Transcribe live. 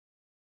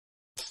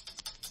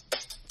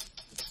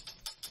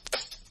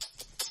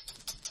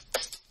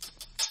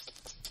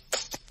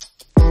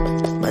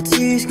My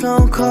tea's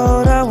gone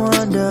cold, I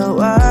wonder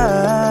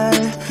why.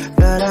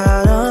 Got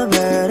out of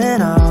bed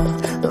and all.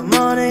 The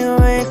morning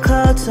rain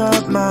clouds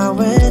up my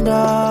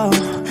window,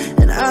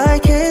 and I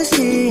can't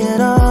see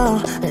it all.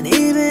 And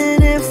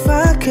even if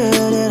I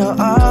could, it'll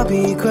all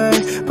be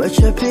great. But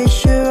your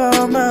picture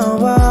on my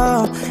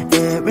wall,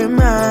 it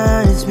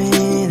reminds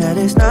me that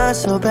it's not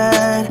so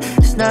bad,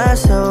 it's not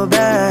so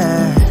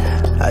bad.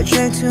 I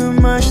drank too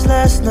much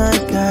last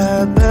night,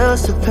 got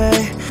bills to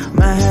pay.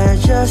 My head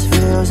just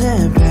feels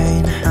in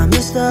pain. I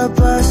missed the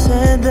bus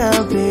and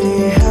there'll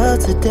be hell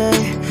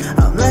today.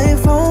 I'm late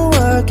for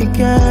work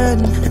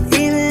again, and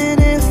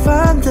even if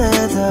I'm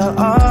there, they'll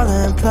all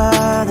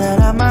imply that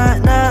I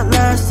might not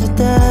last a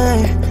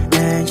day.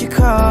 And you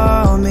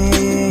call me,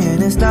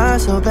 and it's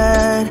not so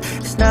bad,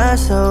 it's not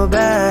so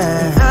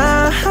bad.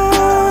 I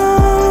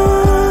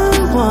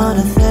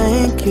wanna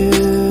thank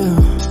you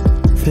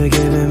for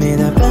giving me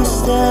the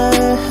best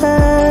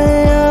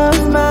day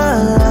of my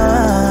life.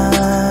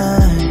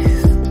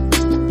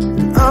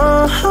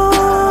 Oh,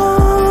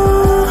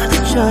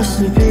 just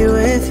to be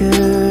with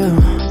you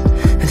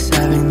is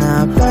having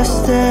the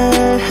best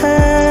day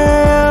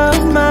of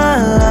my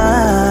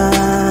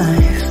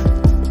life.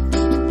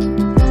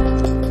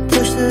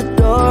 Push the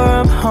door,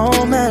 I'm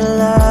home at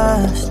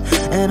last,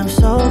 and I'm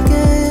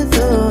soaking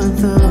through and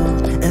through.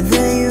 And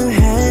then you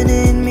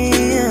handed me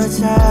a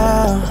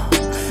towel,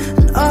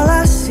 all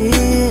I see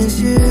is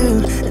you.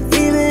 And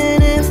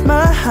even if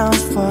my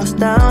house falls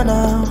down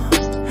now,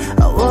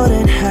 I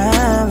wouldn't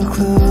have a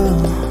clue,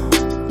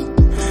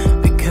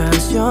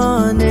 because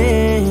you're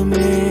near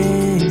me.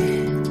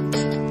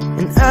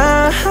 And I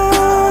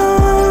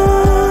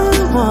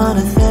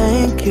wanna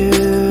thank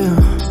you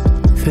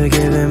for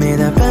giving me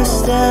the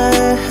best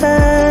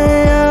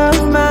day of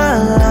my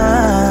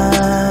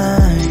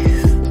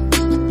life.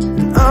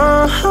 And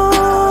oh,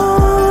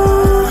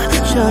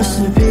 just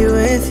to be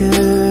with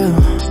you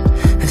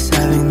is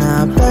having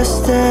the best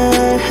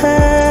day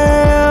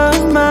of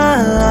my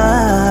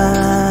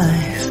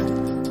life.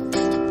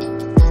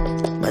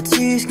 My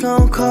tea's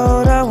gone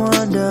cold, I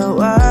wonder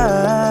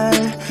why.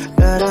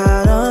 Got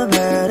out of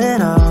bed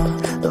and all.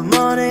 The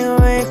morning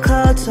rain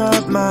clouds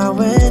up my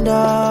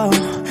window,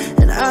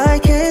 and I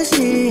can't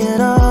see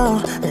it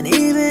all. And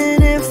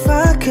even if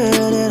I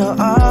could, it'll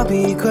all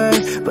be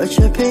great. But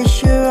your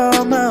picture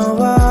on my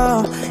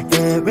wall,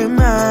 it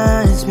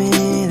reminds me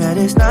that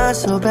it's not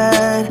so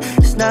bad,